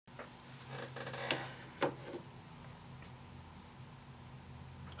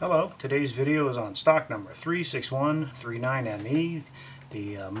Hello, today's video is on stock number 36139ME,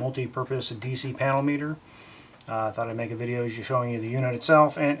 the multi-purpose DC panel meter. I thought I'd make a video showing you the unit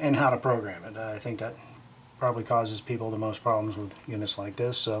itself and how to program it. I think that probably causes people the most problems with units like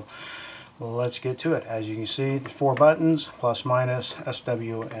this, so let's get to it. As you can see, the 4 buttons, plus, minus,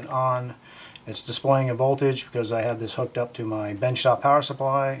 SW, and on. It's displaying a voltage because I have this hooked up to my benchtop power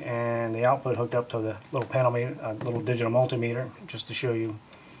supply and the output hooked up to the little panel meter, little digital multimeter, just to show you,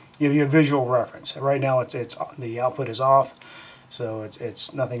 give you a visual reference. Right now it's the output is off, so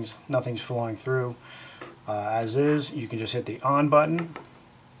it's nothing's flowing through. As is, you can just hit the on button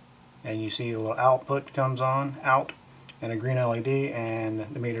and you see the little output comes on, out, and a green LED, and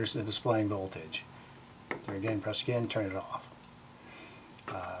the meter's displaying voltage. So again, press again, turn it off.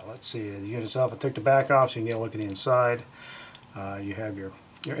 Let's see, the unit itself, I took the back off so you can get a look at the inside. You have your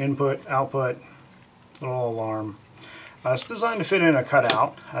input, output, little alarm. It's designed to fit in a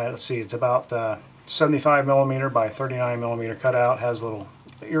cutout. Let's see, it's about 75 millimeter by 39 millimeter cutout. Has little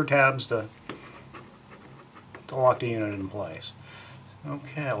ear tabs to lock the unit in place.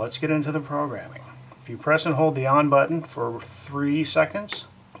 Okay, let's get into the programming. If you press and hold the on button for 3 seconds,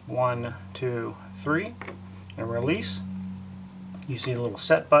 1, 2, 3, and release, you see the little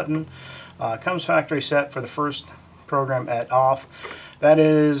set button. Comes factory set for the first program at off. That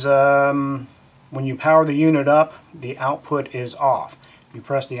is when you power the unit up, the output is off. You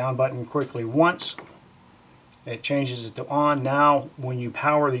press the on button quickly once, it changes it to on. Now when you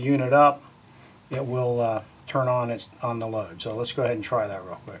power the unit up, it will turn on on the load. So let's go ahead and try that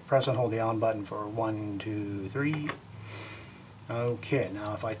real quick. Press and hold the on button for 1, 2, 3. Okay,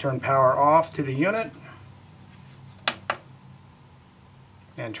 now if I turn power off to the unit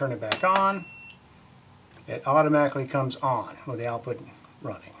and turn it back on, it automatically comes on with the output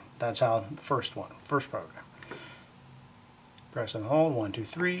running. That's how the first program. Press and hold, 1, 2,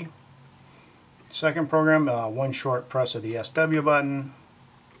 3. Second program, one short press of the SW button,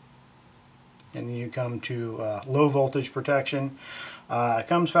 and then you come to low voltage protection. It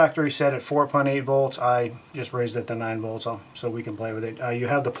comes factory set at 4.8 volts. I just raised it to 9 volts so we can play with it. You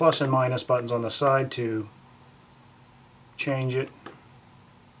have the plus and minus buttons on the side to change it.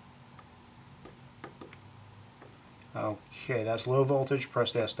 Okay, that's low voltage.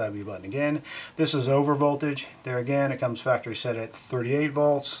 Press the SW button again. This is over voltage. There again, it comes factory set at 38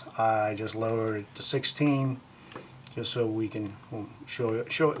 volts. I just lowered it to 16, just so we can show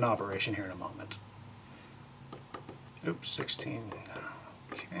it in operation here in a moment. Oops, 16.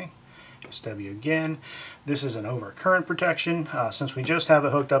 Okay, SW again. This is an overcurrent protection. Since we just have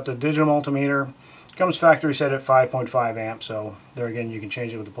it hooked up to the digital multimeter, it comes factory set at 5.5 amps. So there again, you can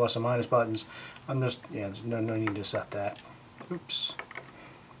change it with the plus and minus buttons. There's no need to set that. Oops.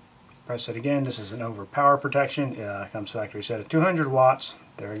 Press it again. This is an over power protection. It comes factory set at 200 watts.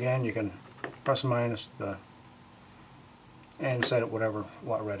 There again, you can plus and minus and set it whatever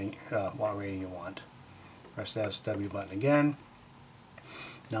watt rating you want. Press that SW button again.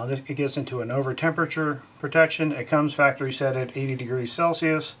 Now it gets into an over temperature protection. It comes factory set at 80 degrees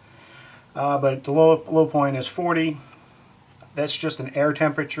Celsius, but the low point is 40. That's just an air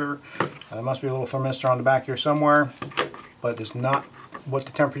temperature. There must be a little thermistor on the back here somewhere, but it's not what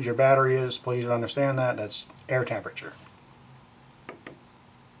the temperature of your battery is. Please understand that. That's air temperature.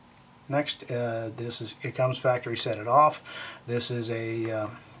 Next, it comes factory set it off. This is a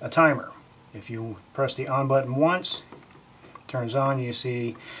timer. If you press the on button once, it turns on. You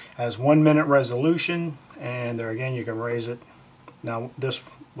see it has 1 minute resolution, and there again you can raise it. Now this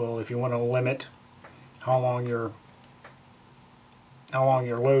will, if you want to limit how long your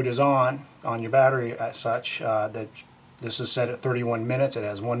load is on your battery as such, that this is set at 31 minutes. It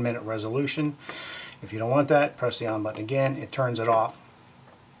has 1 minute resolution. If you don't want that, press the on button again. It turns it off.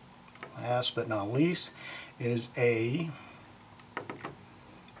 Last but not least is a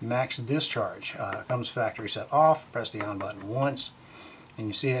max discharge. Comes factory set off. Press the on button once, and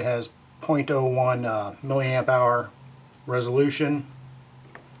you see it has 0.01 milliamp hour resolution.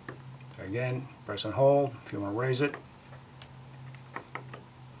 There again, press and hold if you want to raise it,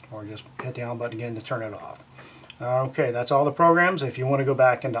 or just hit the on button again to turn it off. Okay, that's all the programs. If you want to go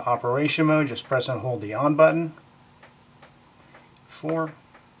back into operation mode, just press and hold the on button. 4.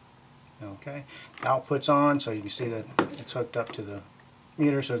 Okay, output's on, so you can see that it's hooked up to the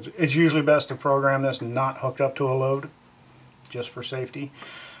meter. So it's usually best to program this not hooked up to a load, just for safety.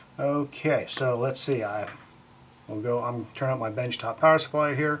 Okay, so let's see. I'm turning up my benchtop power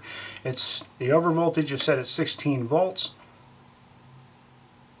supply here. It's the over voltage is set at 16 volts.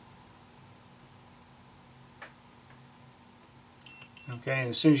 Okay, and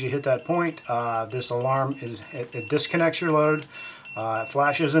as soon as you hit that point, this alarm it disconnects your load. It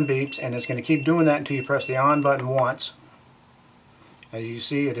flashes and beeps, and it's going to keep doing that until you press the on button once. As you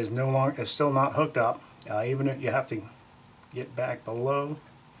see, it is no longer, it's still not hooked up. Even if you have to get back below.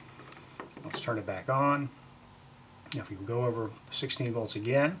 Let's turn it back on. Now if you go over 16 volts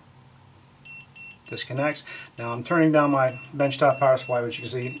again, disconnects. Now I'm turning down my benchtop power supply, which you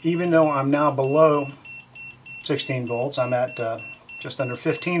can see, even though I'm now below 16 volts, I'm at just under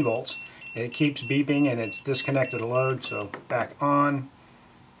 15 volts. It keeps beeping and it's disconnected the load, so back on.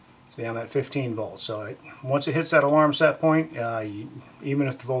 See, I'm at 15 volts. So once it hits that alarm set point, even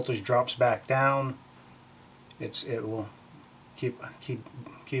if the voltage drops back down, it will keep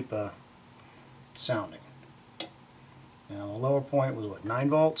sounding. Now the lower point was what, 9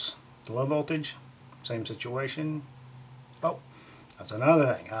 volts? The low voltage, same situation. Oh, that's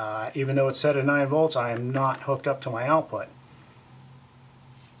another thing. Even though it's set at 9 volts, I am not hooked up to my output.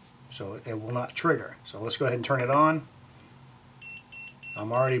 So it will not trigger. So let's go ahead and turn it on.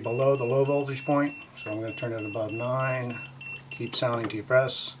 I'm already below the low voltage point, so I'm going to turn it above 9. Keep sounding till you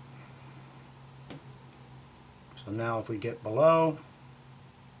press. So now if we get below,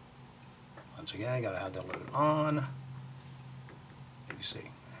 once again, I got to have the load on. You see.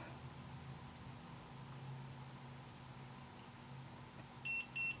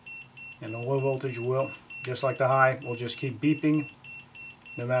 And the low voltage will, just like the high, will just keep beeping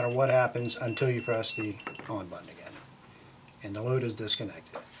no matter what happens until you press the on button again. And the load is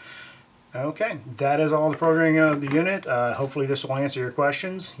disconnected. Okay, that is all the programming of the unit. Hopefully this will answer your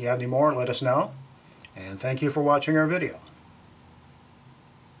questions. If you have any more, let us know. And thank you for watching our video.